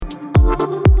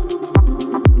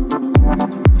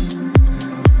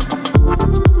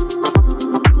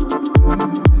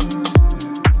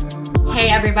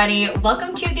everybody.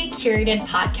 Welcome to the Curated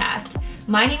podcast.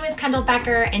 My name is Kendall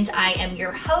Becker, and I am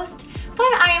your host,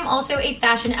 but I am also a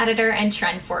fashion editor and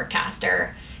trend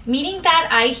forecaster, meaning that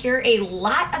I hear a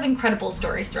lot of incredible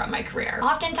stories throughout my career.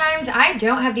 Oftentimes, I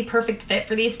don't have the perfect fit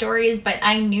for these stories, but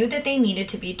I knew that they needed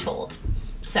to be told.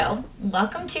 So,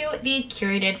 welcome to the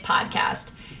Curated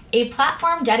podcast, a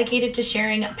platform dedicated to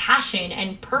sharing passion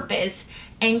and purpose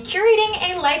and curating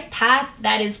a life path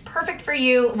that is perfect for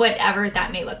you, whatever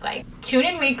that may look like. Tune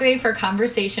in weekly for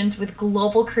conversations with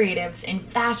global creatives in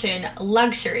fashion,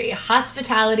 luxury,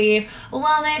 hospitality,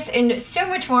 wellness, and so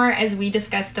much more as we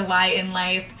discuss the why in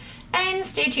life. And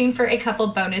stay tuned for a couple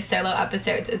bonus solo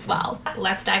episodes as well.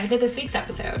 Let's dive into this week's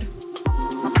episode.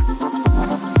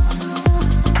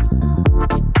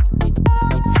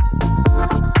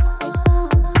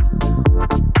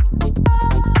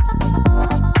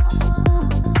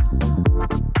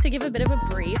 Give a bit of a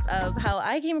brief of how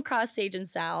I came across Sage and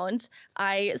Sound.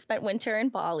 I spent winter in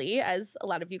Bali, as a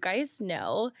lot of you guys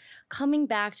know. Coming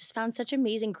back, just found such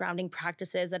amazing grounding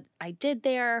practices that I did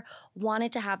there,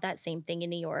 wanted to have that same thing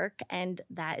in New York, and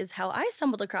that is how I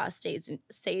stumbled across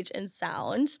Sage and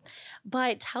Sound.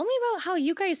 But tell me about how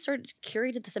you guys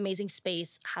curated this amazing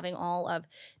space, having all of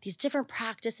these different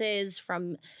practices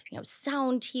from,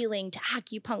 sound healing to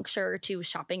acupuncture to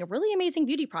shopping really amazing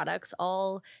beauty products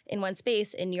all in one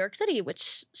space in New York City,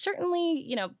 which certainly,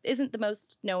 isn't the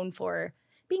most known for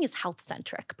being as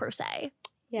health-centric per se.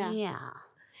 Yeah.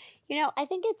 I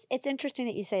think it's interesting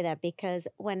that you say that because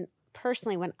when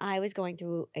I was going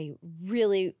through a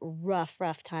really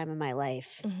rough time in my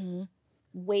life,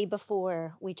 way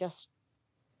before we just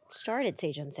started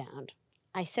Sage and Sound,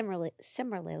 I similarly,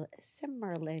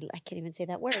 I can't even say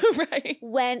that word, right.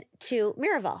 went to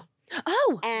Miraval.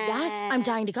 Oh, yes, I'm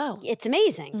dying to go. It's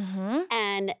amazing.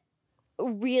 And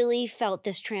really felt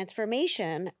this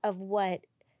transformation of what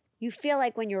you feel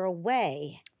like when you're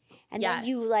away. And then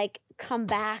you come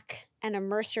back and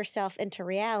immerse yourself into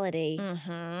reality.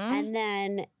 And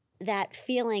then that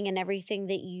feeling and everything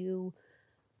that you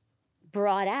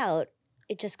brought out,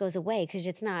 it just goes away because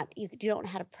it's not, you don't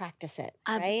know how to practice it,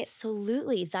 right?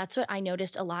 Absolutely. That's what I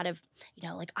noticed a lot of,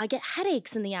 I get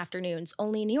headaches in the afternoons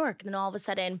only in New York. And then all of a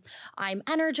sudden I'm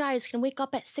energized, can wake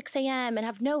up at 6 a.m. and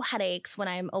have no headaches when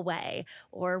I'm away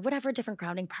or whatever different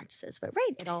grounding practices. But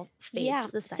it all fades. Yeah.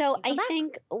 So I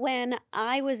think when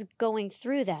I was going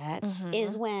through that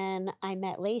is when I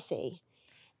met Lacey.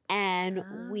 And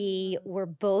we were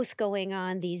both going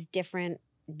on these different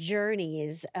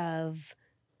journeys of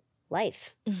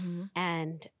life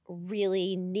and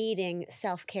really needing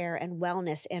self-care and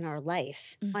wellness in our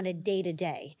life on a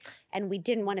day-to-day. And we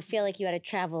didn't want to feel like you had to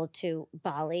travel to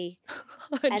Bali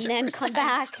 100%. And then come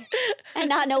back and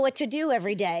not know what to do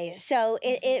every day. So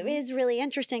it is really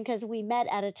interesting because we met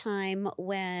at a time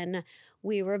when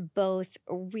we were both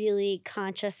really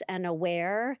conscious and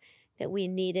aware that we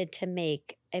needed to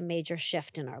make a major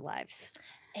shift in our lives.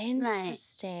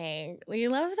 Interesting. We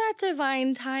love that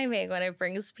divine timing when it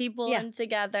brings people in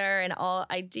together and all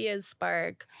ideas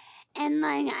spark. And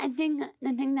I think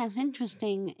the thing that's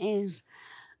interesting is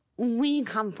we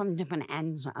come from different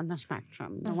ends of the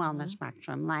spectrum, the wellness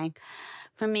spectrum. Like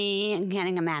for me,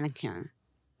 getting a manicure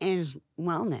is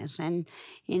wellness. And,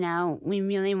 we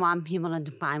really want people to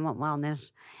define what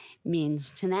wellness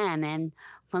means to them. And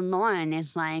for Lauren,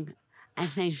 it's like, I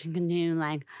say she can do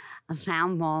a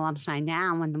sound bowl upside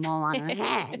down with the bowl on her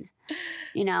head,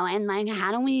 and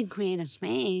how do we create a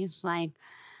space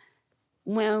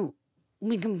where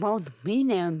we can both be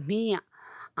there, be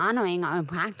honoring our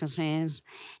practices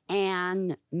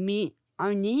and meet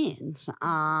our needs.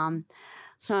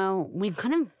 So we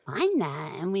couldn't find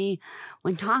that, and we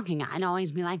were talking. I'd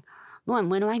always be like, Lauren,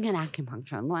 where do I get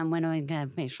acupuncture? Lauren, where do I get a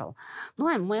facial?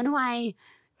 Lauren, where do I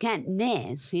get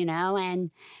this,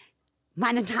 and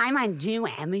by the time I do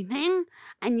everything,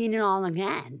 I need it all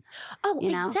again. Oh,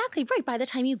 exactly. Right. By the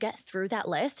time you get through that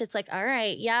list, it's like, all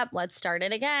right, yep, let's start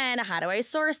it again. How do I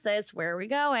source this? Where are we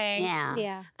going? Yeah.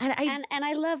 Yeah. And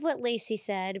I love what Lacey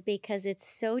said because it's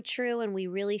so true. And we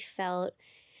really felt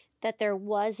that there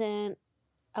wasn't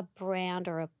a brand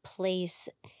or a place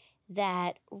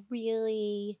that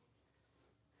really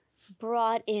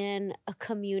brought in a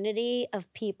community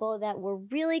of people that were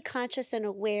really conscious and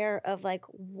aware of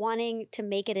wanting to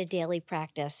make it a daily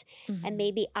practice. And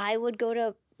maybe I would go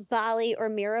to Bali or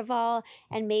Miraval,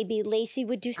 and maybe Lacey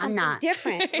would do something not.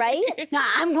 different, right? No,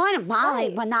 I'm going to Bali,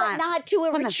 Right, but not to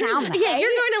a from the retreat. sound. Yeah, you're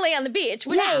going to lay on the beach.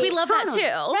 We love that totally.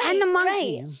 too. And the Right.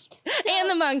 monkeys. And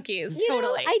the monkeys, You know,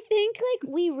 totally. I think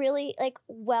like we really like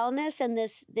wellness, and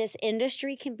this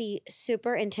industry can be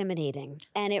super intimidating,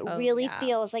 and it really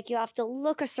feels like you have to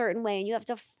look a certain way and you have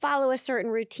to follow a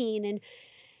certain routine, and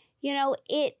you know,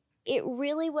 it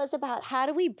really was about how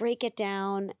do we break it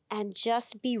down and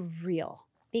just be real,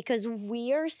 because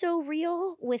we are so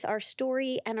real with our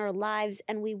story and our lives,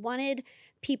 and we wanted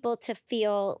people to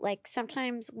feel like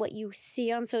sometimes what you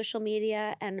see on social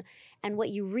media and what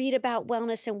you read about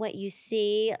wellness and what you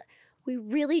see, we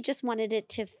really just wanted it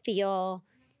to feel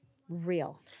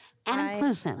real And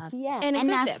inclusive. yeah And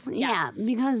inclusive,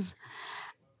 because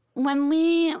when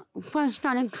we first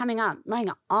started coming up, like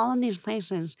all of these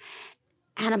places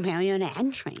had a barrier to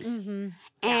entry.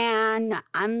 And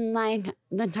I'm like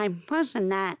the type of person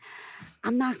that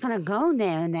I'm not going to go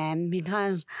there then,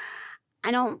 because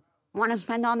I don't want to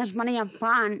spend all this money up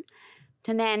front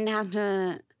to then have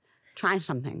to try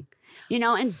something. You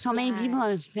know, and so many people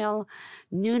are still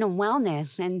new to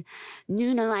wellness and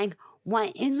new to like,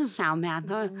 what is a sound bath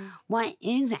or what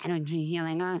is energy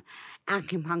healing or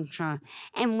acupuncture?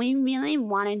 And we really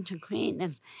wanted to create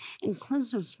this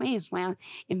inclusive space where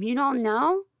if you don't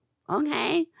know,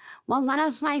 okay, well, let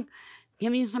us like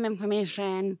give you some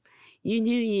information. You do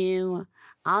you,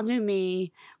 I'll do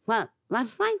me. Well,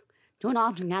 let's like do it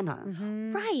all together.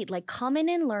 Right, like come in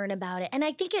and learn about it. And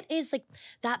I think it is like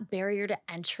that barrier to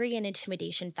entry and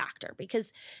intimidation factor,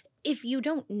 because if you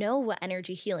don't know what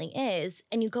energy healing is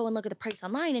and you go and look at the price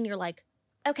online and you're like,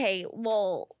 okay,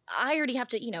 well, I already have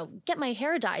to, get my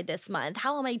hair dyed this month.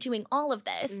 How am I doing all of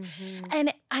this?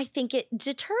 And I think it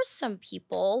deters some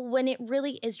people when it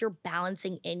really is you're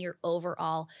balancing in your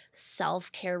overall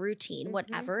self-care routine,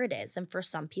 whatever it is. And for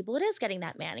some people, it is getting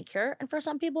that manicure. And for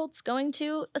some people, it's going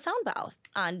to a sound bath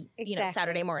on,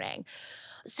 Saturday morning.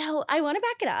 So I want to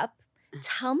back it up.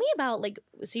 Tell me about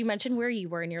so you mentioned where you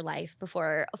were in your life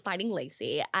before finding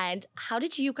Lacey, and how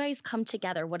did you guys come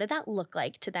together? What did that look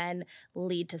like to then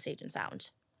lead to Sage and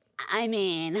Sound? I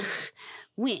mean,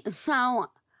 we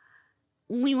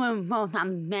were both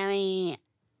on very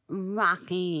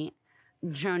rocky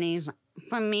journeys.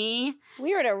 For me,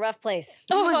 we were in a rough place.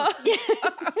 we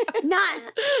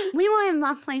were in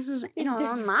rough places in our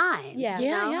own lives.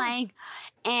 Yeah.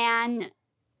 And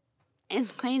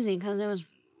it's crazy because it was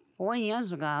 4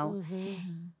 years ago.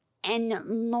 And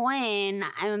Lauren,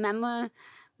 I remember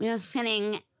we were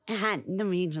sitting at the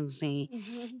Regency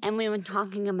and we were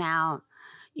talking about,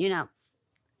 in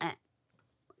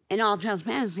all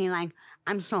transparency, like,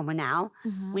 I'm sober now.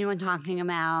 We were talking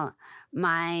about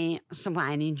my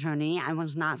sobriety journey. I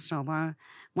was not sober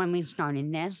when we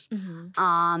started this.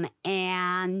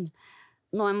 And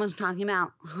Lauren was talking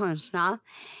about her stuff.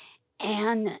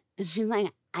 And she's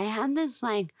like, I had this,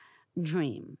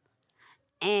 dream.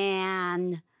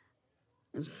 And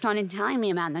started telling me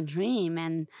about the dream.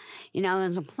 And,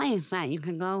 there's a place that you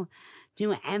can go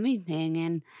do everything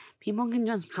and people can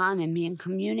just come and be in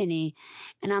community.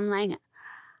 And I'm like,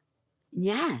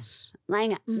 yes,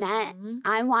 that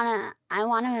I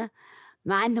wanna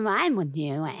ride the ride with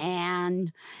you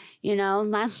and,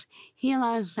 let's heal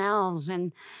ourselves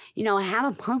and,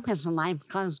 have a purpose in life,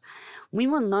 because we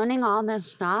were learning all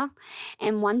this stuff.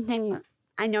 And one thing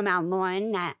I know about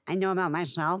Lauren that I know about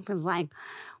myself is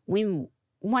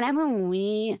whatever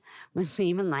we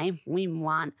receive in life, we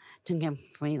want to give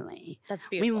freely. That's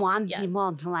beautiful. We want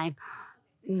people to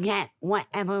get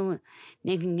whatever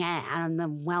they can get out of the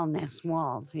wellness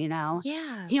world,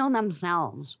 Yeah. Heal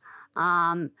themselves.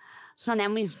 So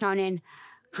then we started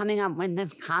coming up with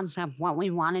this concept, what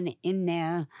we wanted in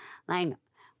there.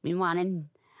 We wanted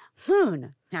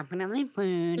food, definitely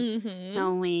food.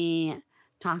 So we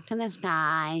talked to this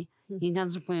guy. He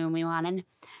does the food. We wanted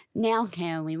nail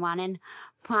care. We wanted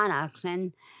products.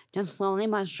 And just slowly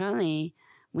but surely,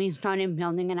 we started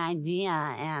building an idea.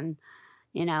 And,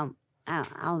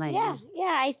 I'll let you.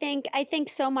 Yeah. I think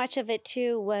so much of it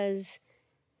too was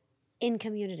in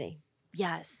community.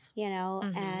 Yes.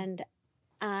 And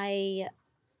I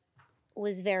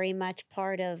was very much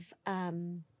part of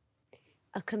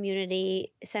a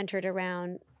community centered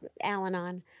around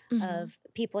Al-Anon, of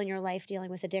people in your life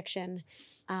dealing with addiction,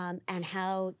 and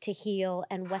how to heal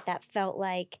and what that felt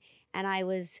like. And I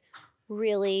was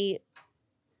really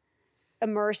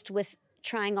immersed with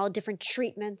trying all different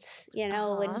treatments,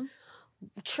 and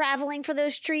traveling for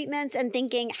those treatments and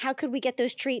thinking, how could we get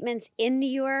those treatments in New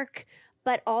York,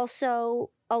 but also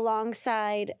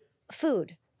alongside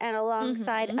food and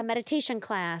alongside a meditation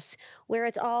class where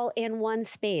it's all in one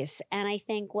space. And I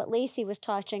think what Lacey was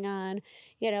touching on,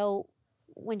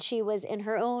 when she was in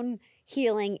her own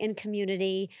healing in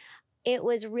community, it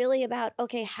was really about,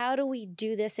 okay, how do we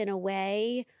do this in a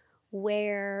way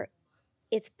where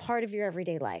it's part of your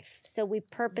everyday life? So we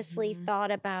purposely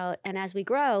thought about, and as we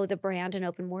grow the brand and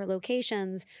open more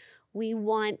locations, we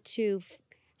want to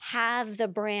have the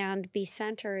brand be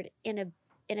centered in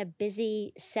a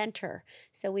busy center.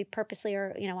 So we purposely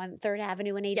are, on 3rd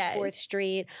Avenue and 84th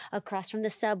Street, across from the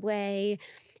subway,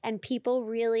 and people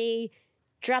really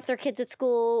drop their kids at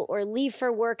school or leave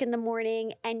for work in the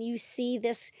morning, and you see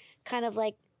this kind of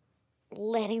like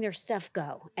letting their stuff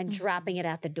go and dropping it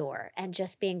at the door and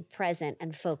just being present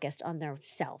and focused on their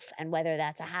self. And whether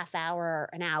that's a half hour,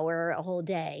 an hour, a whole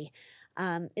day,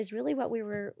 is really what we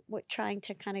were trying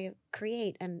to kind of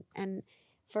create. And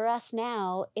for us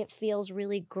now, it feels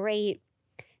really great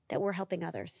that we're helping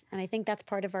others. And I think that's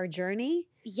part of our journey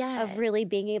of really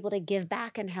being able to give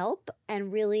back and help,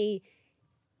 and really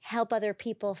help other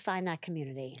people find that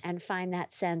community and find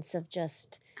that sense of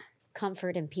just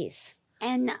comfort and peace.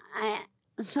 And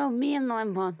so me and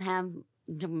Lauren both have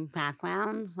different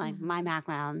backgrounds. Like my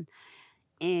background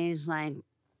is like,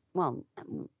 well,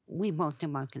 we both do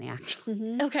marketing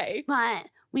actually. Okay. But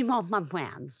we both love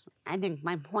brands. I think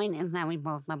my point is that we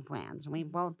both love brands. We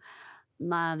both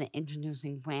love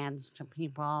introducing brands to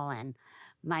people and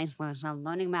vice versa,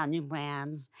 learning about new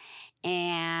brands.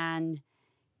 And,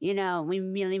 we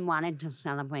really wanted to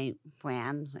celebrate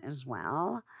brands as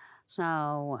well.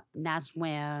 So that's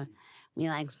where we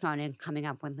started coming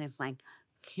up with this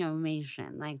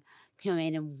curation,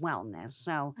 curated wellness.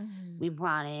 So we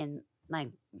brought in,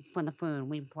 for the food,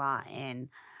 we brought in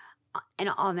an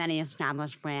already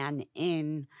established brand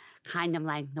in kind of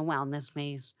the wellness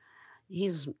space.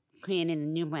 He's created a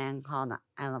new brand called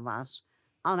I Love Us,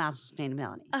 all about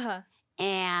sustainability.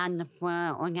 And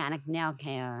for organic nail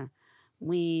care,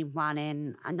 we brought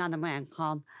in another brand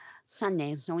called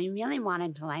Sundays. So we really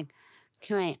wanted to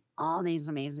curate all these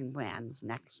amazing brands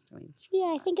next to each other.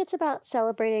 Yeah, I think it's about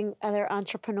celebrating other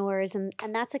entrepreneurs, and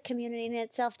that's a community in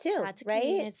itself too. That's a right?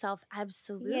 community in itself,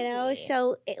 absolutely.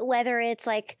 So whether it's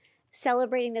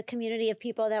celebrating the community of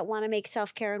people that want to make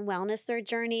self-care and wellness their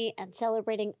journey, and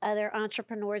celebrating other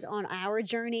entrepreneurs on our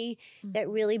journey that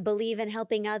really believe in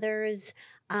helping others,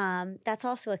 that's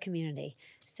also a community.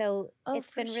 So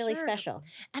it's been really special.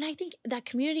 And I think that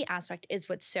community aspect is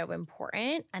what's so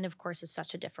important. And of course, it's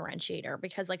such a differentiator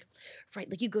because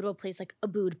you go to a place like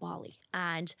Ubud, Bali,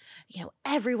 and,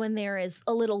 everyone there is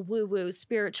a little woo-woo,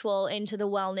 spiritual, into the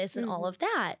wellness and all of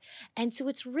that. And so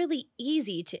it's really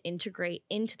easy to integrate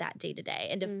into that day-to-day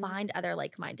and to find other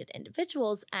like-minded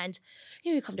individuals. And,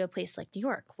 you come to a place like New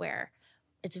York where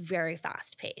it's very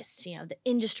fast paced. The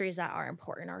industries that are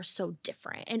important are so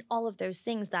different, and all of those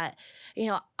things that,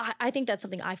 I think that's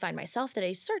something I find myself that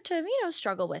I start to,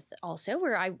 struggle with also,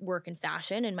 where I work in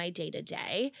fashion in my day to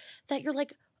day, that you're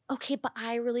like, okay, but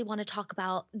I really want to talk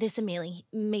about this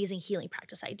amazing healing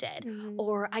practice I did.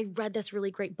 Or I read this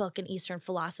really great book in Eastern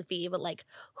philosophy, but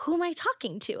who am I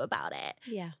talking to about it?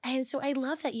 Yeah. And so I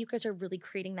love that you guys are really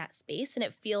creating that space, and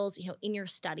it feels, in your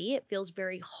study, it feels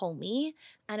very homey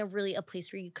and a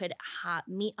place where you could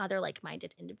meet other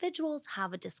like-minded individuals,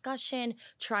 have a discussion,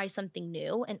 try something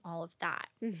new, and all of that.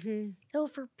 So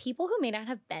for people who may not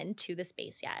have been to the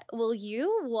space yet, will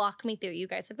you walk me through? You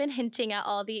guys have been hinting at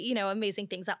all the, amazing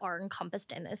things that are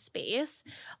encompassed in this space,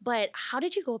 but how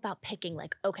did you go about picking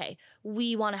okay,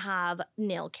 we want to have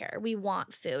nail care, we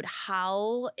want food,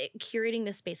 curating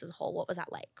this space as a whole? What was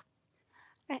that like?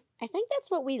 I think that's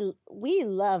what we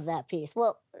love, that piece.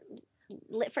 Well,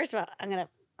 first of all, I'm going to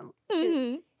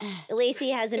Lacey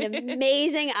has an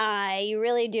amazing eye. You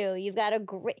really do. You've got a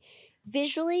great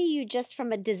visually, you just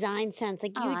from a design sense,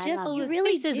 you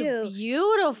really space do. Is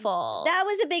beautiful. That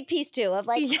was a big piece too of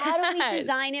how do we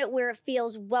design it where it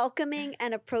feels welcoming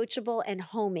and approachable and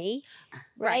homey,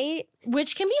 right?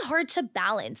 Which can be hard to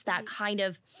balance, that kind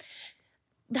of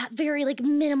that very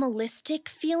minimalistic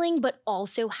feeling, but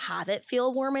also have it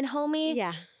feel warm and homey.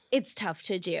 Yeah. It's tough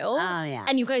to do. Oh yeah.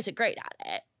 And you guys are great at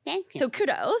it. Thank you. So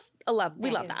kudos. We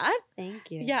love that.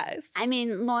 Thank you. Yes. I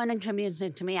mean, Lauren attributes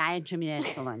it to me. I attribute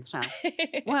it to Lauren. So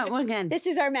we're good. This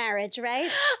is our marriage, right?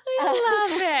 I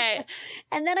love it.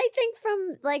 And then I think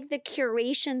from the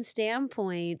curation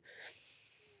standpoint,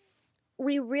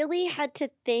 we really had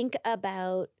to think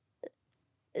about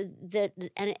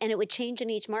and it would change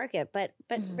in each market, but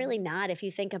really not if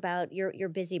you think about your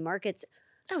busy markets.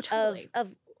 Oh, totally.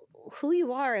 Of who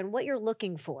you are and what you're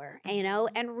looking for,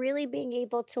 and really being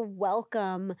able to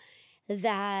welcome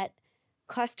that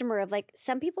customer of like,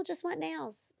 some people just want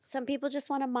nails. Some people just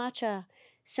want a matcha.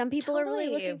 Some people are really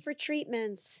looking for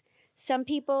treatments. Some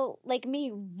people, like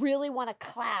me, really want a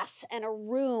class and a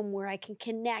room where I can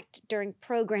connect during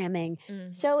programming.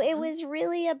 So it was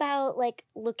really about like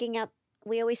looking at,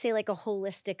 we always say like a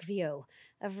holistic view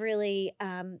of really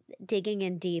digging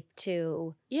in deep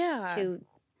to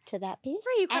that piece.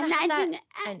 Right, you kind of have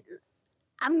that.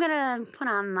 I'm going to put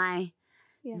on my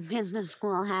business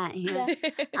school hat here.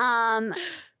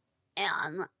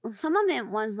 Some of it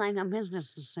was like a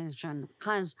business decision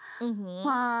because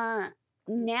for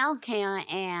nail care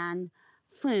and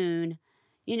food,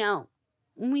 you know,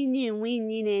 we knew we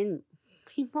needed,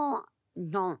 people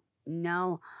don't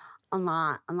know a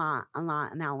lot about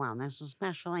wellness,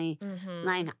 especially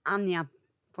like on the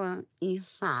Upper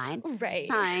East Side. Right.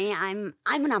 Sorry, I'm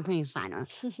an Upper East Sider.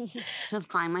 Just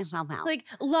calling myself out. Like,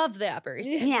 love the Upper East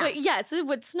Side. Yeah.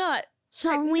 But it's not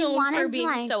so we wanted for being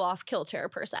to so off kilter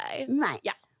per se. Right.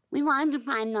 Yeah. We wanted to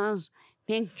find those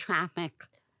big traffic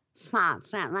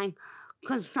spots that like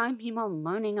could start people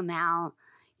learning about,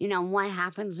 you know, what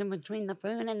happens in between the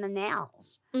food and the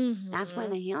nails. That's where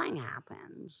the healing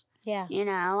happens. Yeah. You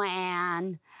know,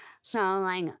 and so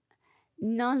like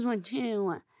those were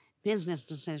two business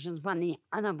decisions, but the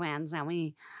other brands that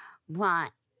we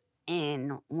brought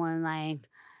in were like,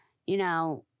 you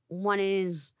know, what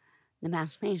is the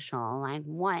best facial? Like,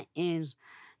 what is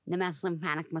the best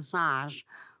lymphatic massage?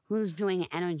 Who's doing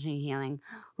energy healing?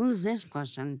 Who's this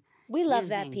person? We love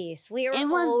that piece. We are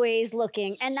always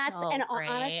looking. And that's, and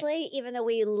honestly, even though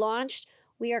we launched,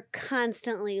 we are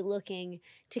constantly looking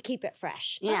to keep it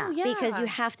fresh. Yeah. Oh, yeah. Because you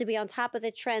have to be on top of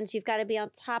the trends. You've got to be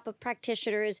on top of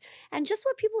practitioners and just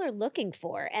what people are looking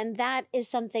for. And that is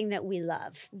something that we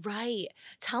love. Right.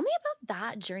 Tell me about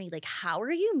that journey. Like, how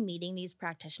are you meeting these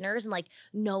practitioners and like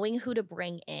knowing who to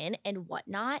bring in and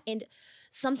whatnot? And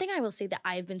something I will say that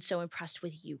I've been so impressed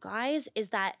with you guys is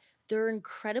that they're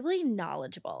incredibly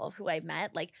knowledgeable of who I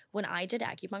met. Like when I did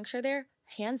acupuncture there,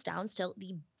 hands down, still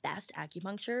the best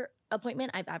acupuncture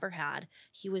appointment I've ever had.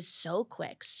 He was so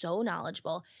quick, so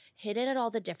knowledgeable, hit it at all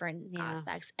the different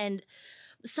aspects. And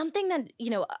something that, you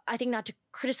know, I think not to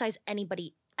criticize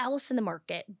anybody else in the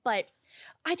market, but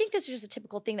I think this is just a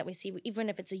typical thing that we see, even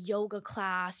if it's a yoga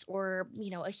class or, you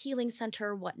know, a healing center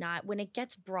or whatnot, when it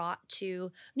gets brought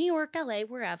to New York, LA,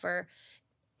 wherever,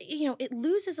 you know, it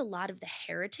loses a lot of the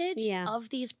heritage of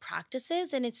these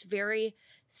practices. And it's very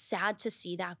sad to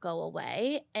see that go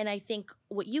away. And I think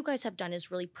what you guys have done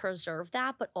is really preserve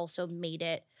that, but also made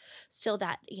it so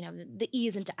that, you know, the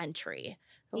ease into entry.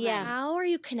 Yeah. How are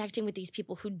you connecting with these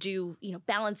people who do, you know,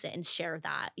 balance it and share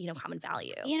that, you know, common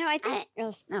value? You know, I think...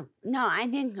 I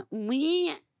think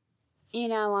we, you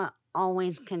know, are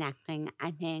always connecting.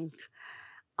 I think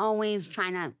always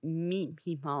trying to meet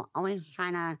people, always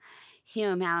trying to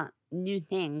hear about new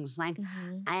things. Like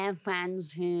I have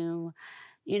friends who,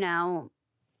 you know,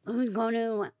 who go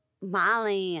to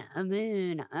Bali,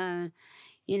 Ubud, or,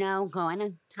 you know, going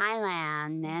to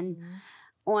Thailand, and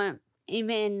or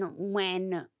even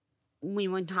when we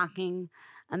were talking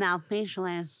about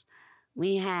facialists,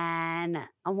 we had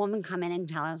a woman come in and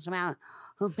tell us about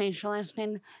her facialist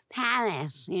in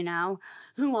Paris, you know,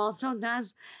 who also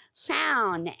does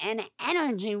sound and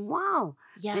energy. Whoa,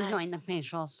 doing the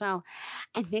facial. So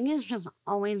I think it's just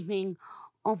always being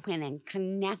open and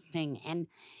connecting and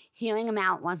hearing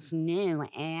about what's new.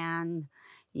 And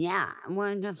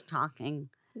we're just talking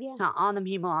to all the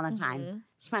people all the time,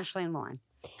 especially Lauren.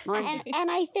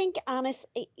 And I think,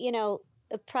 honestly, you know,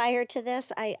 prior to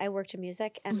this, I worked in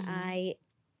music and I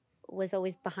was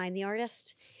always behind the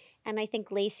artist. And I think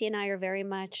Lacey and I are very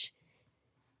much,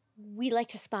 we like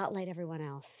to spotlight everyone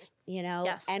else, you know?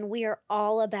 Yes. And we are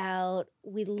all about,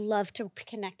 we love to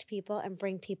connect people and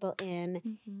bring people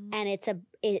in. And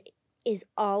it is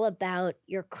all about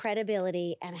your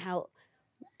credibility and how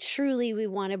truly we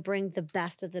want to bring the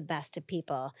best of the best to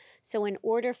people. So in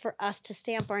order for us to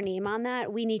stamp our name on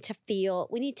that, we need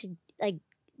to like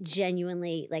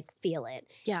genuinely like feel it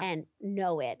and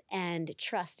know it and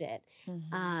trust it.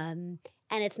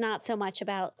 And it's not so much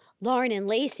about Lauren and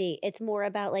Lacey. It's more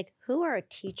about like, who are our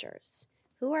teachers?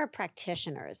 Who are our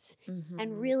practitioners?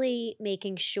 And really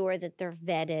making sure that they're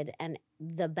vetted and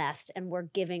the best, and we're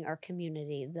giving our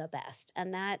community the best.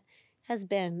 And that has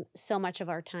been so much of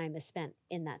our time is spent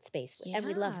in that space. And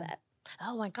we love that.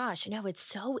 Oh my gosh, no, it's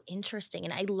so interesting.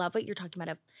 And I love what you're talking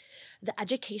about of the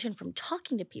education from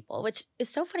talking to people, which is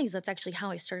so funny because that's actually how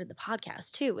I started the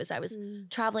podcast too, as I was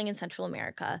traveling in Central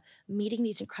America, meeting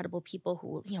these incredible people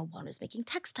who, you know, one is making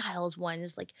textiles, one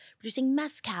is like producing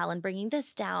mezcal and bringing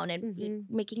this down and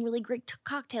making really great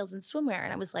cocktails and swimwear.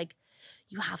 And I was like,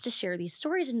 you have to share these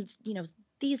stories and,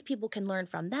 these people can learn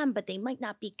from them, but they might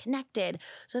not be connected.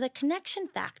 So the connection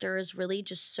factor is really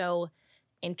just so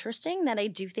interesting that I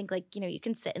do think you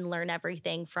can sit and learn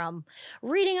everything from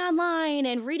reading online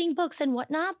and reading books and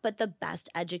whatnot, but the best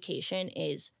education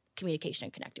is communication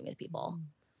and connecting with people.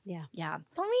 Yeah. Yeah.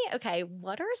 Tell me, okay,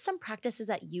 what are some practices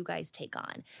that you guys take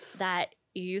on that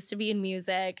you used to be in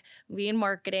music, be in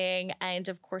marketing, and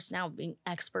of course now being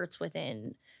experts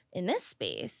in this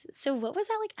space? So what was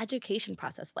that education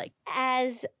process like?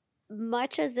 As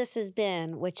much as this has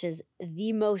been, which is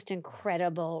the most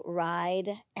incredible ride,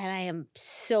 and I am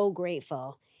so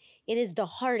grateful, it is the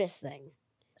hardest thing.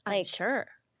 I'm sure.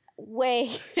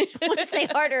 Way, I don't want to say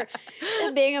harder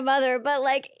than being a mother, but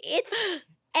it's,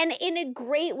 and in a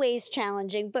great ways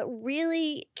challenging, but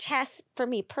really tests for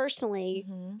me personally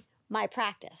my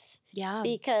practice. Yeah.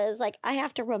 Because I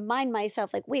have to remind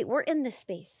myself wait, we're in this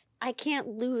space. I can't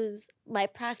lose my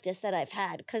practice that I've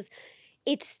had because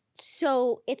it's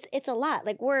a lot.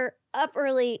 We're up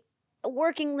early,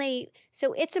 working late.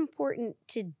 So it's important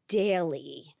to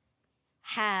daily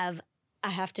I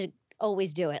have to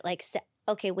always do it.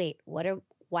 Okay, wait,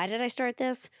 why did I start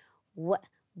this?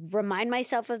 Remind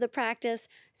myself of the practice.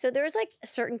 So there's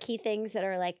certain key things that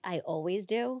are I always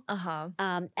do.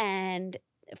 And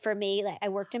for me, I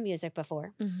worked in music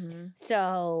before.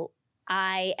 So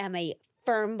I am a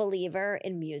firm believer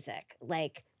in music.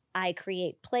 I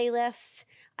create playlists.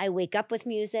 I wake up with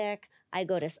music. I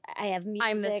have music.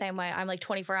 I'm the same way. I'm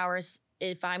 24 hours.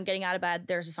 If I'm getting out of bed,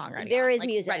 there's a song ready. There is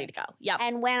music. Ready to go. Yeah.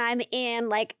 And when I'm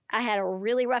in, I had a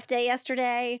really rough day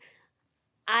yesterday.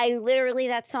 I literally,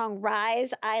 that song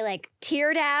Rise, I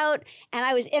teared out and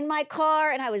I was in my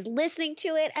car and I was listening to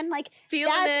it and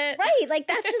feeling it. Right.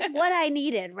 That's just what I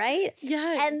needed. Right.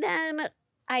 Yes. And then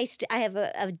I have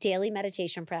a daily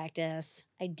meditation practice.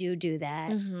 I do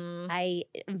that. I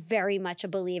am very much a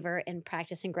believer in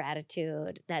practicing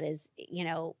gratitude. That is,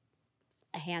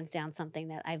 a hands down something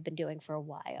that I've been doing for a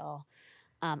while.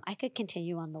 I could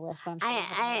continue on the list, but I'm sure I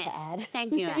have to add.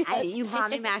 Thank you. You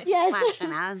brought me back to Yes. the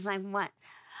question. I was like, what?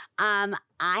 I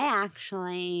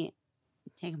actually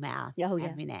take a bath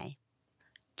every day.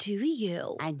 Do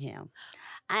you? I do.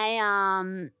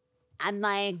 I'm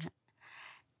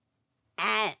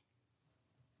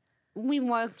we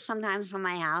work sometimes from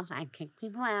my house. I kick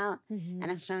people out at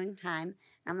a certain time.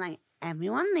 I'm like,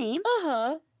 everyone leave.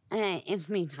 It's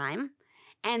me time.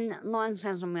 And Lauren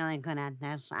says I'm really good at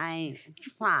this. I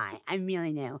try. I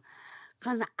really do.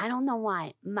 Because I don't know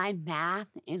why. My bath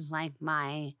is my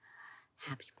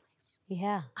happy place.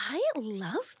 Yeah. I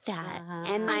love that.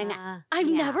 And I've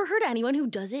never heard anyone who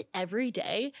does it every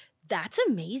day. That's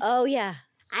amazing. Oh, yeah.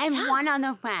 I have one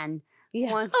other friend.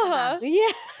 Yeah.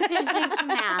 Yeah. Takes a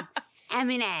bath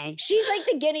every day. She's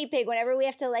the guinea pig whenever we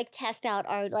have to ttest out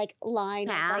our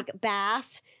line of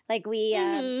bath. We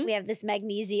have this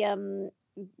magnesium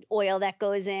oil that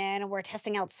goes in and we're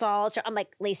testing out salt. I'm like,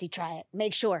 Lacey, try it.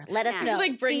 Make sure. Let us know.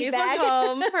 Bring these ones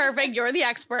home. Perfect. You're the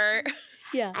expert.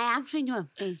 Yeah. I actually do a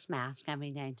face mask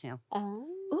every day too.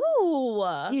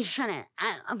 Oh. You shouldn't.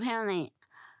 Apparently,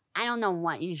 I don't know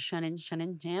what you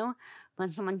shouldn't do, but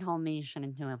someone told me you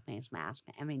shouldn't do a face mask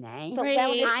every day. But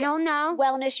I don't know.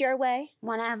 Wellness your way.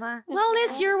 Whatever.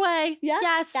 Wellness your way. Yeah.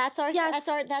 Yes. That's our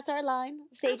line.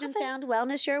 Sage and Sound.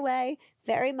 Wellness your way.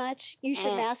 Very much. You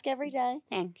should mask every day.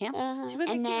 Thank you.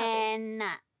 And then,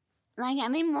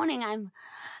 every morning, I'm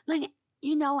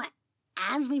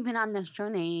as we've been on this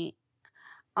journey,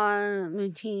 our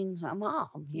routines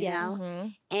evolve, you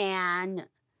know? And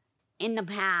in the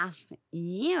past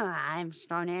year, I've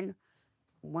started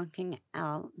working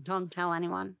out. Don't tell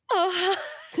anyone.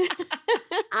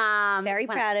 Very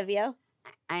proud of you.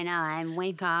 I know. I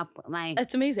wake up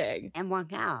that's amazing. And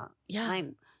work out. Yeah.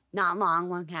 Not long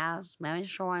workouts, very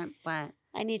short, but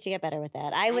I need to get better with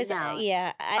that. I used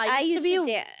to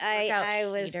be I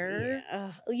was hater.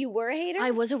 You were a hater?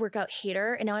 I was a workout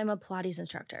hater, and now I'm a Pilates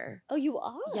instructor. Oh, you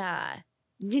are? Yeah.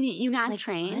 You got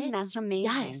trained? What? That's amazing.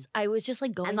 Yes. I was just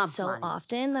going so Pilates.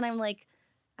 often that I'm like,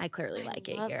 I clearly like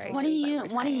it here.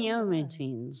 Pilates. What are your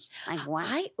routines?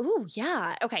 What?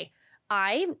 Yeah. Okay.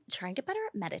 I'm trying to get better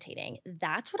at meditating.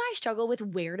 That's what I struggle with,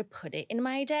 where to put it in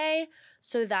my day.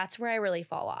 So that's where I really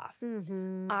fall off.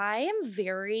 I am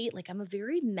I'm a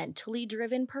very mentally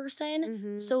driven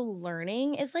person. So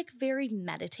learning is very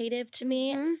meditative to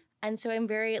me. And so I'm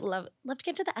very love to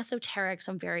get into the esoteric.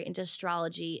 So I'm very into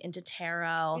astrology, into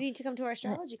tarot. You need to come to our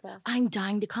astrology class. I'm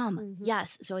dying to come.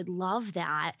 Yes. So I'd love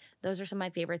that. Those are some of my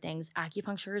favorite things.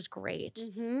 Acupuncture is great.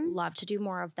 Love to do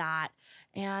more of that.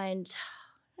 And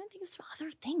I think of some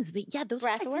other things, but yeah, those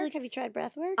breath work. Have you tried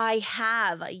breath work? I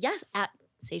have. Yes, at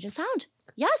Sage and Sound.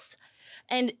 Yes.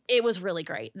 And it was really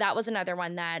great. That was another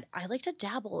one that I like to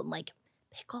dabble and like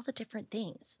pick all the different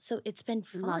things. So it's been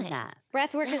fun. Love that.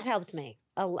 Breathwork has helped me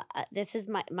a lot. This is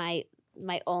my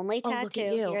only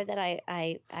tattoo here that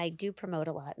I do promote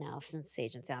a lot now since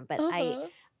Sage and Sound. But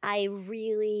I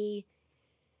really,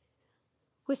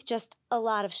 with just a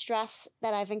lot of stress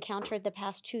that I've encountered the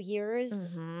past 2 years,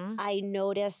 I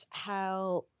notice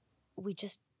how we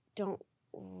just don't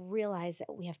realize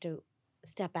that we have to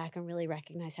step back and really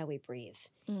recognize how we breathe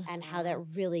and how that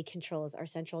really controls our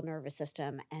central nervous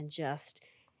system. And just,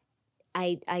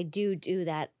 I do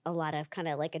that a lot of kind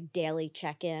of like a daily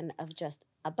check-in of just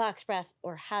a box breath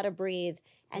or how to breathe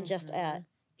and just,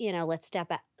 let's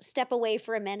step away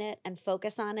for a minute and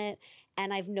focus on it.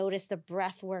 And I've noticed the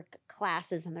breath work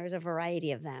classes, and there's a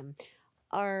variety of them,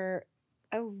 are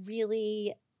a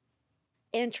really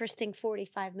interesting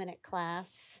 45-minute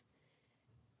class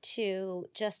to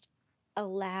just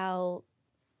allow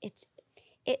it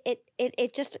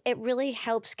really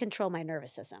helps control my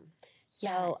nervous system.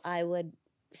 So I would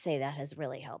say that has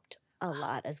really helped a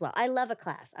lot as well. I love a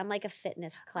class. I'm like a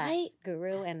fitness class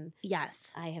guru, and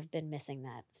I have been missing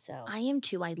that. So I am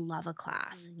too. I love a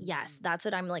class. Yes, that's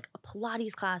what I'm like. A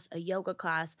Pilates class, a yoga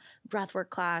class, breathwork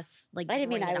class. Like, I didn't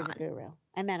mean I was a guru.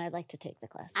 I meant I'd like to take the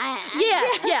class.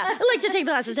 I like to take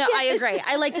the classes. No, I agree.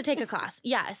 I like to take a class.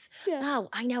 Yes. Yeah. Wow,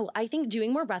 I know. I think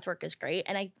doing more breathwork is great,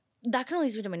 and that kind of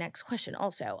leads me to my next question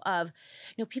also of,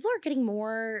 people are getting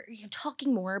more,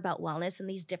 talking more about wellness and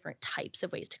these different types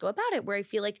of ways to go about it, where I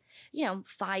feel like,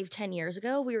 5-10 years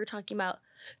ago, we were talking about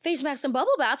face masks and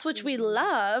bubble baths, which we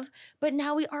love, but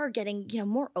now we are getting,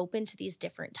 more open to these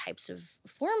different types of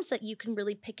forms that you can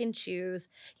really pick and choose.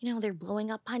 They're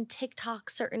blowing up on TikTok,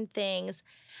 certain things.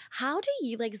 How do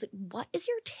you, what is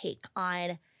your take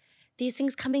on these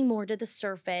things coming more to the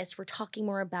surface? We're talking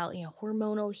more about,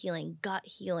 hormonal healing, gut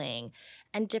healing,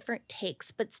 and different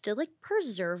takes, but still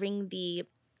preserving the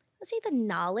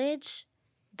knowledge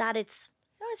that it's,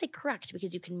 I don't want to say correct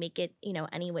because you can make it,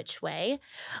 any which way.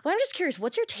 But I'm just curious,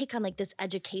 what's your take on this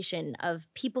education of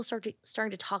people starting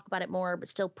to talk about it more, but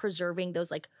still preserving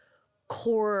those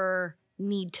core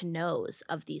need to knows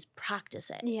of these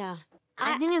practices? Yeah.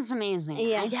 I think it's amazing.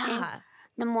 Yeah. I think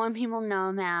the more people know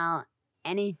about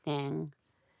anything,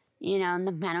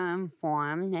 the better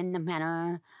informed and the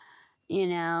better,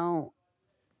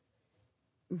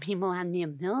 people have the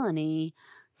ability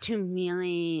to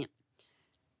really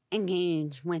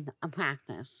engage with a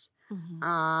practice.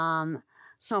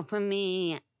 So for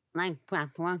me,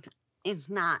 breath work, it's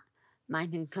not my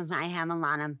thing because I have a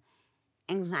lot of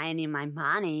anxiety in my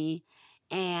body,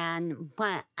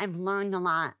 but I've learned a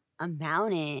lot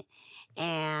about it,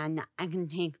 and I can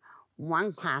take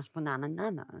one class but not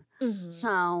another.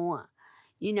 So,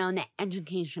 the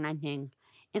education, I think,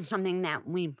 is something that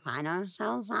we pride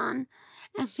ourselves on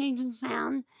as Sage and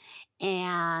Sound.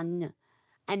 And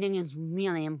I think it's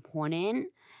really important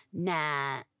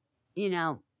that,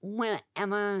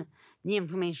 wherever the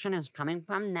information is coming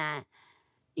from, that,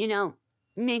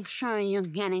 make sure you're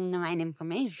getting the right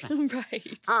information.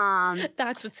 Right.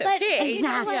 That's what's okay.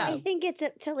 Exactly. I think it's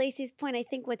to Lacey's point. I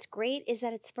think what's great is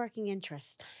that it's sparking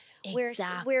interest.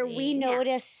 Exactly. Where we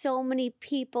notice so many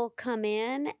people come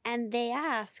in and they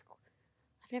ask,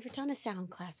 I've never done a sound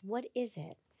class. What is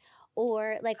it?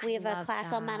 Or we have a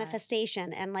class on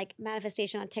manifestation, and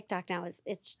manifestation on TikTok now it's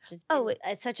just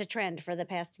it's such a trend for the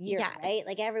past year, right?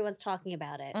 Everyone's talking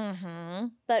about it.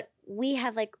 But we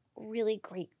have really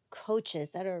great coaches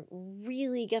that are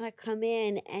really gonna come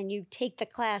in, and you take the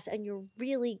class and you're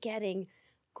really getting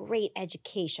great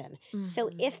education. So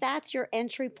if that's your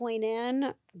entry point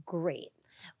in, great.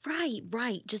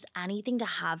 Right. Just anything to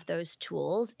have those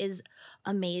tools is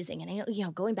amazing. And I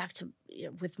know, going back to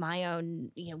with my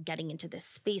own, getting into this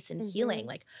space and healing,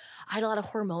 I had a lot of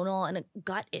hormonal and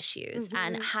gut issues,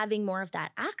 and having more of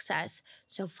that access.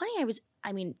 So funny,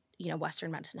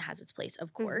 Western medicine has its place,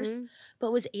 of course,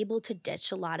 but was able to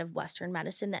ditch a lot of Western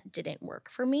medicine that didn't work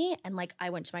for me. And I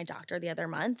went to my doctor the other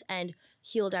month and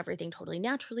healed everything totally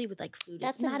naturally with food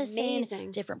as medicine,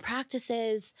 amazing. Different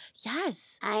practices.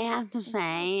 Yes. I have to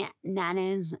say that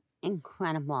is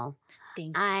incredible.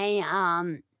 Thank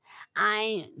you.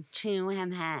 I too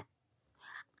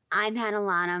I've had a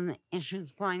lot of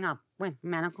issues growing up with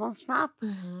medical stuff,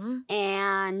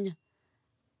 and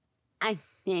I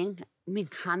think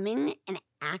becoming an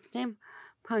active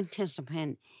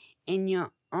participant in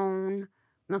your own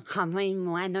recovery,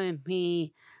 whether it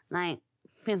be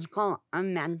physical or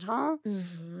mental,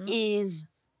 is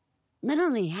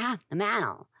literally half the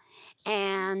battle.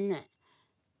 And,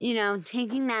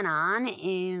 taking that on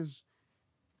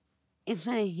it's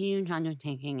a huge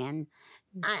undertaking. And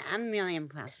I'm really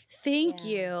impressed. Thank Yeah.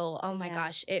 you. Oh my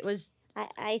gosh. It was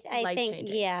I think,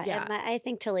 life-changing. yeah. I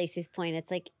think to Lacey's point,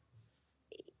 it's like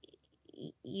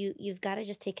you've got to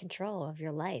just take control of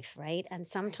your life, right? And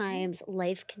sometimes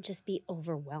life can just be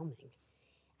overwhelming.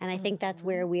 And I think that's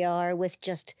where we are with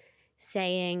just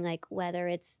saying, like, whether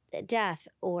it's death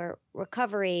or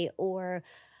recovery or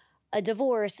a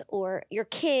divorce or your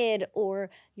kid or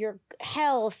your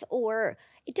health, or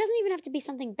it doesn't even have to be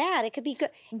something bad. It could be good.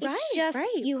 It's just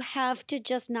you have to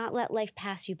just not let life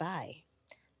pass you by.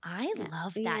 I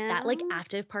love that. Yeah. That like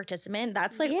active participant,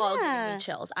 that's like all giving me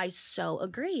chills. I so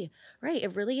agree. Right.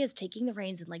 It really is taking the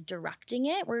reins and like directing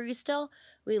it, where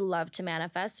we love to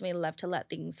manifest and we love to let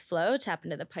things flow, tap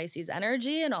into the Pisces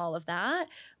energy and all of that.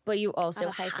 But you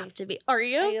also have to be. Are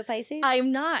you? Are you a Pisces?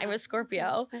 I'm not. I'm a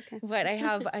Scorpio. Okay. But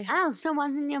Oh, so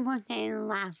wasn't your birthday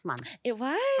last month? It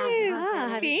was.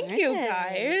 happy Thank you,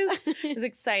 birthday. guys. It's an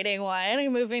exciting one.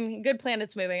 I'm moving. Good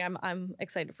planets moving. I'm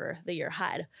excited for the year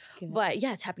ahead. Good. But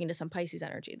yeah, tapping into some Pisces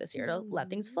energy this year to let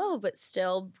things flow, but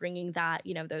still bringing that,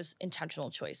 those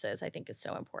intentional choices I think is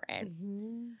so important.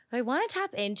 I want to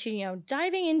tap into,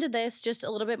 diving into this just a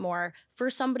little bit more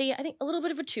for somebody, I think a little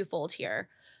bit of a twofold here.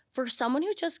 For someone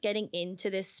who's just getting into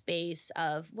this space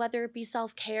of whether it be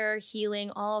self-care, healing,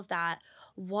 all of that,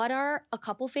 what are a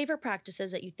couple favorite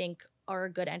practices that you think are a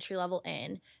good entry level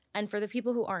in? And for the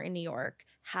people who aren't in New York,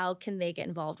 how can they get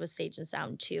involved with Sage and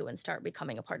Sound too and start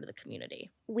becoming a part of the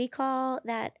community? We call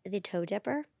that the toe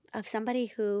dipper, of somebody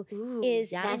who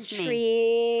is yes.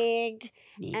 intrigued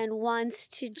and wants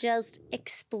to just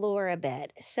explore a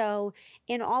bit. So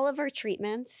in all of our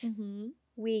treatments,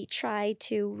 we try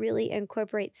to really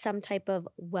incorporate some type of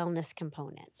wellness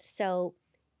component. So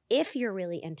if you're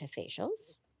really into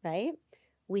facials, right,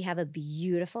 we have a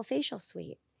beautiful facial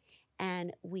suite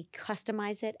and we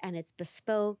customize it and it's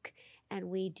bespoke and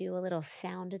we do a little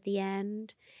sound at the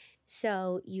end.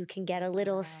 So you can get a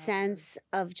little sense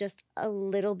of just a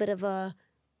little bit of a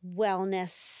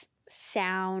wellness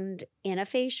sound in a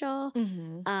facial.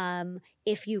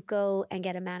 If you go and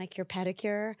get a manicure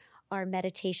pedicure, our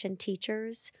meditation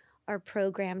teachers are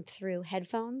programmed through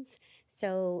headphones.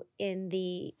 So in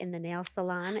the nail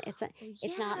salon, it's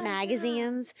not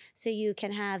magazines. So you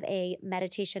can have a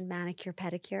meditation manicure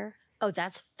pedicure. Oh,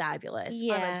 that's fabulous.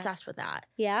 Yeah. I'm obsessed with that.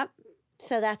 Yeah.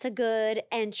 So that's a good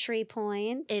entry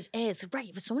point. It is.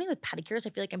 Right. For so many with pedicures, I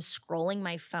feel like I'm scrolling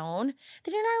my phone.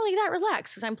 Then you're not really that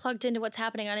relaxed because I'm plugged into what's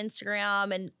happening on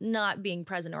Instagram and not being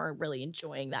present or really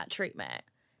enjoying that treatment.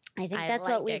 I think that's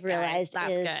what we've realized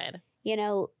That's is,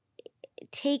 good.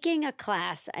 Taking a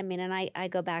class, and I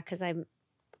go back because I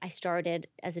started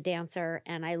as a dancer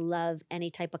and I love any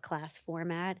type of class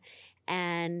format.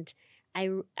 And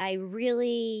I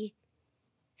really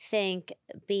think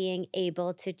being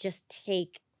able to just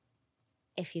take,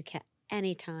 if you can,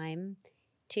 any time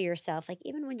to yourself, like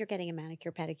even when you're getting a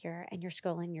manicure, pedicure and you're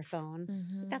scrolling your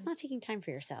phone, that's not taking time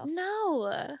for yourself.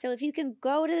 No. So if you can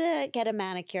go to get a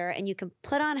manicure and you can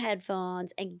put on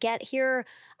headphones and hear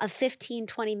a 15,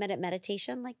 20-minute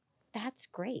meditation, like that's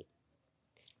great.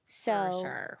 So, for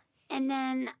sure. And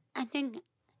then I think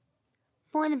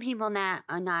for the people that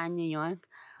are not in New York,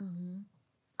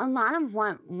 a lot of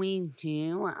what we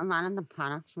do, a lot of the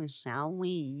products we sell, we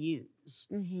use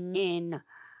in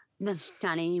the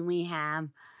study. We have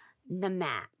the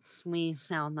mats. We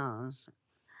sell those.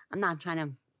 I'm not trying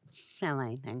to sell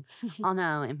anything.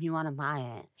 Although, if you want to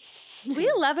buy it.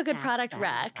 We love a good product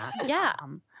rec. Yeah.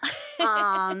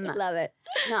 love it.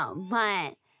 No,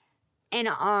 but in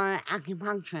our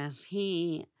acupuncturist,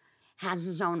 he has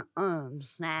his own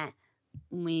herbs that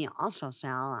we also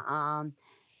sell.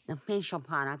 The facial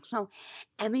products. So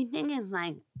everything is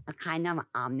like a kind of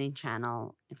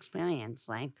omni-channel experience.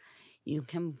 Like you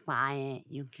can buy it,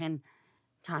 you can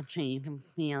touch it, you can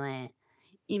feel it.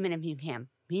 Even if you can't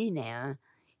be there,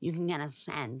 you can get a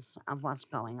sense of what's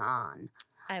going on.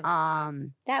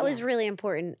 That was really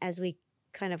important as we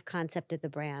kind of concepted the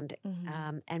brand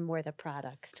and more the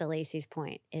products. To Lacey's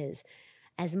point, is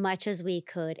as much as we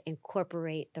could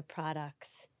incorporate the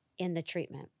products in the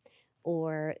treatment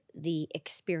or the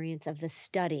experience of the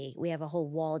study. We have a whole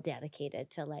wall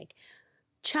dedicated to like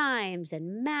chimes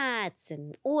and mats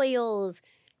and oils.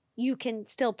 You can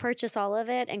still purchase all of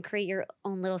it and create your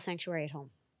own little sanctuary at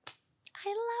home. I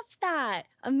love that.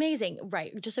 Amazing.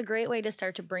 Right. Just a great way to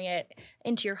start to bring it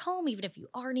into your home, even if you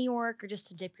are New York, or just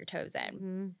to dip your toes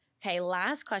in. Okay,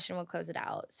 last question. We'll close it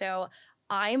out. So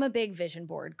I'm a big vision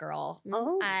board girl.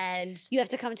 Oh. And You have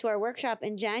to come to our workshop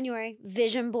in January.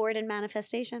 Vision board and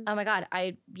manifestation. oh my God,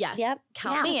 yes. Yep.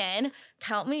 Count me in.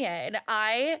 Count me in.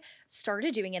 I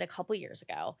started doing it a couple years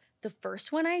ago. The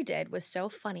first one I did was so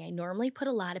funny. I normally put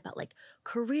a lot about like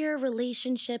career,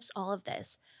 relationships, all of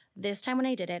this. This time when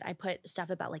I did it, I put stuff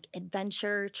about like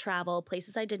adventure, travel,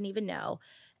 places I didn't even know.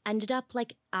 Ended up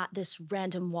like at this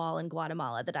random wall in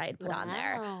Guatemala that I had put on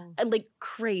there. And like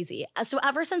crazy. So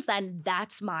ever since then,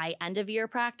 that's my end of year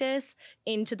practice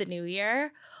into the new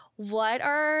year.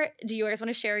 Do you guys want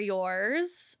to share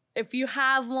yours? If you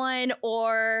have one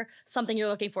or something you're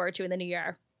looking forward to in the new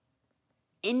year?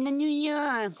 In the new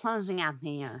year or closing out the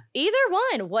year? Either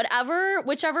one,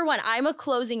 whichever one. I'm a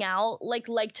closing out, like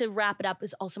to wrap it up.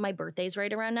 Is also my birthday's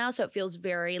right around now, so it feels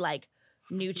very like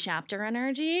new chapter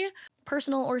energy.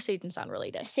 Personal or Sage and Sound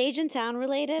related? Sage and Sound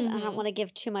related. I Mhm. don't want to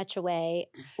give too much away.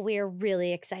 We're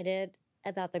really excited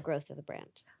about the growth of the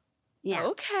brand. Yeah.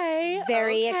 Okay.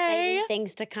 Very okay. exciting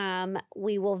things to come.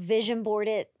 We will vision board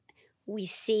it. We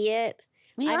see it.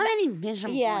 We already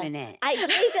vision boarded it.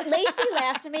 Lacey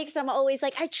laughs at me because I'm always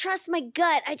like, I trust my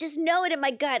gut. I just know it in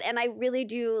my gut. And I really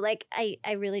do, like, I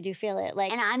really do feel it.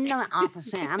 Like, And I'm the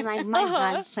opposite. I'm like, my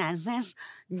gut says this,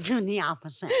 do the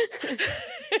opposite.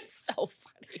 It's so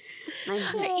funny.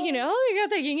 Like, You know, you got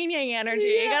that yin and yang energy.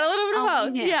 You got a little bit of Oh,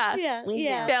 both. we do. Yeah. We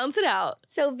yeah. do. Balance it out.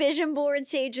 So vision board,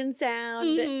 Sage and Sound.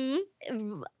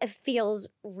 Mhm. It feels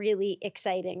really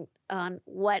exciting on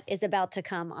what is about to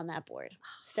come on that board.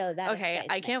 So that Okay, excites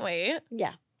I me. can't wait.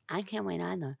 Yeah. I can't wait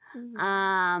either.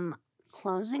 Mhm.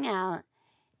 Closing out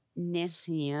this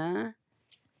year,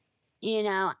 you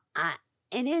know,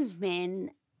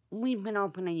 we've been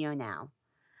open a year now.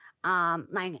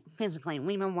 Like physically,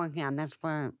 we've been working on this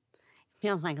for,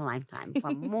 feels like a lifetime,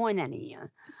 for more than a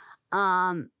year.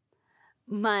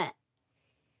 But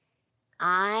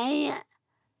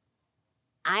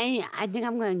I think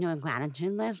I'm going to do a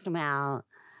gratitude list about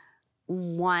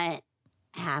what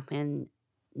happened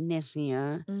this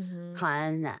year, Mm-hmm.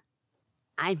 because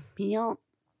I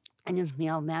just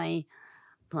feel very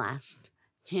blessed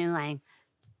to like,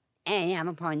 hey, have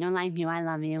a partner like you. I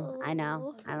love you. I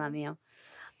know. I love you.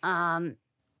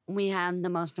 We have the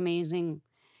most amazing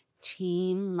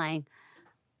team, like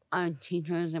our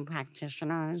teachers and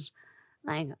practitioners,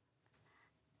 like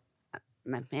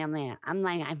my family.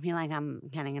 I feel like I'm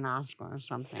getting an Oscar or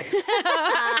something.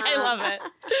 I love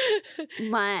it.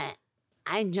 But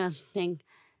I just think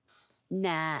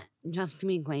that just to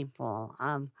be grateful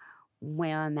of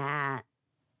where I'm at,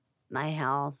 my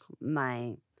health,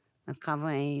 my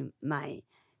recovery, my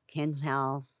kids'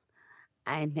 health,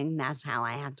 I think that's how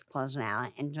I have to close it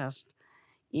out and just,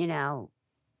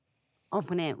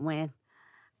 open it with,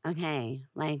 okay,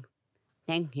 like,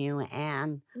 thank you,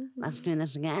 and let's do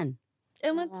this again.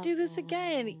 And I let's love do this that.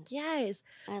 again. Yes.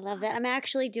 I love that. I'm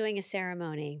actually doing a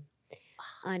ceremony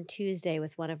on Tuesday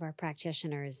with one of our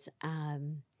practitioners.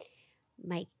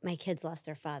 My kids lost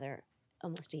their father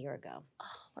almost a year ago. Oh,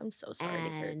 I'm so sorry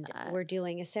to hear And that. we're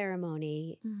doing a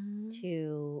ceremony Mhm.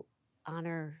 to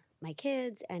honor my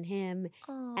kids and him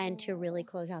and to really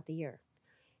close out the year.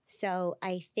 So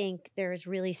I think there's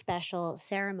really special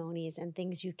ceremonies and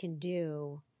things you can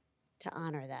do to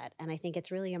honor that. And I think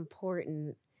it's really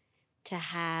important to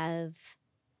have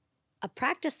a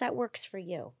practice that works for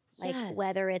you. Like Yes.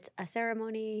 whether it's a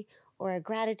ceremony or a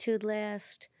gratitude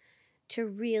list, to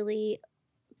really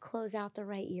close out the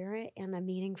right year in a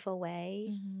meaningful way,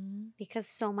 Mhm. because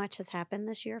so much has happened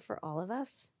this year for all of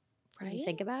us. When you Right?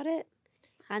 think about it.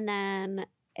 And then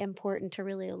important to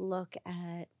really look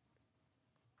at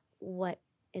what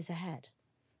is ahead.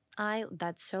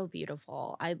 That's so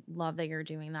beautiful. I love that you're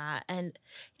doing that. And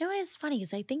you know what is funny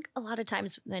is I think a lot of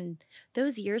times when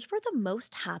those years where the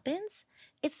most happens,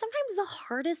 it's sometimes the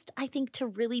hardest, I think, to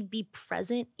really be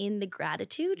present in the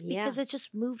gratitude because it's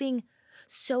just moving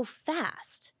so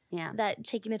fast Yeah. that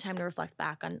taking the time to reflect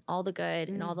back on all the good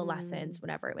and all the Mhm. lessons,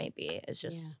 whatever it may be, is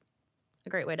just a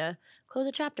great way to close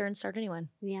a chapter and start a new one.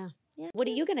 Yeah. Yeah. What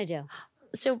are you going to do?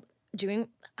 So you're You're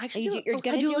I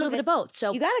gonna do do a little it? bit of both.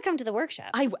 So You got to come to the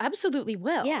workshop. I absolutely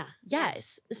will. Yeah.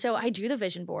 Yes. So I do the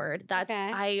vision board.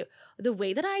 Okay. The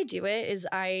way that I do it is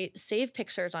I save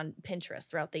pictures on Pinterest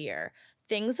throughout the year.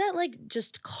 Things that like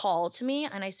just call to me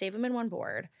and I save them in one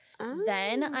board.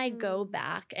 Then I go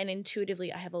back and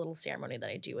intuitively I have a little ceremony that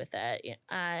I do with it.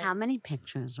 How many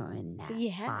pictures are in that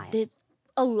Yeah. file? There's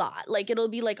a lot. Like it'll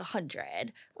be like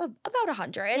 100. About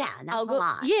 100. Yeah, that's I'll a go,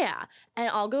 lot. Yeah. And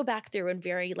I'll go back through and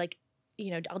very like,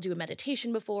 I'll do a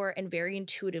meditation before and very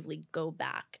intuitively go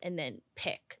back and then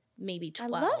pick maybe I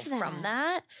 12 love from that.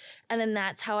 that. And then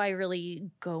that's how I really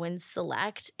go and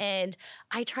select. And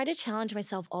I try to challenge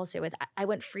myself also with, I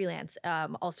went freelance,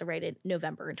 also right in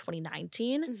November in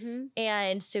 2019. Mm-hmm.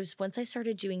 And so once I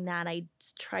started doing that, I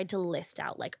tried to list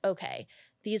out like, okay,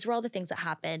 these were all the things that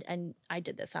happened and I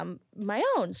did this on my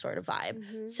own sort of vibe.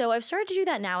 Mm-hmm. So I've started to do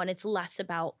that now, and it's less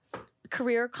about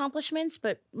career accomplishments,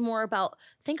 but more about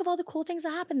think of all the cool things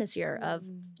that happened this year of,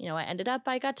 you know,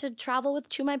 I got to travel with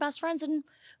 2 of my best friends and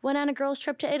went on a girls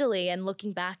trip to Italy. And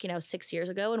looking back, you know, 6 years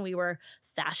ago when we were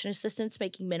fashion assistants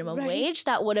making minimum Right. wage,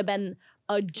 that would have been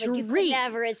a dream. You could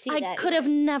never see I that. could have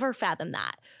never fathomed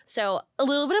that. So a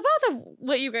little bit of both of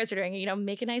what you guys are doing, you know,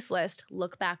 make a nice list,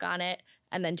 look back on it,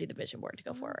 and then do the vision board to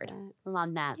go forward.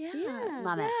 Love that. Yeah.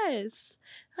 Love it. Yes.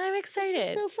 I'm This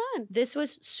excited. was so fun. This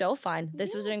was so fun.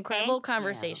 This was an incredible Thank you.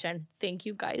 conversation. Thank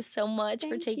you guys so much for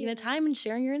Thank taking the you. time and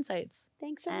sharing your insights.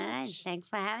 Thanks so All right. much. Thanks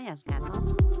for having us, Kendall.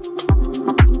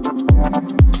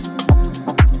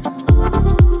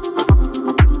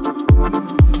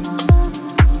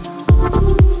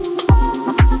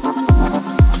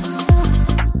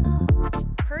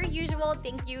 Per usual,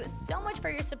 thank you so much for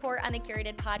your support on the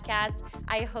Curated podcast.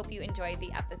 I hope you enjoyed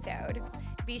the episode.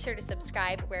 Be sure to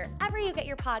subscribe wherever you get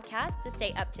your podcasts to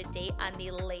stay up to date on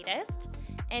the latest.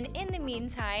 And in the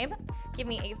meantime, give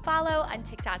me a follow on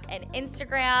TikTok and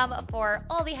Instagram for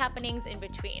all the happenings in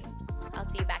between. I'll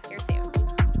see you back here soon.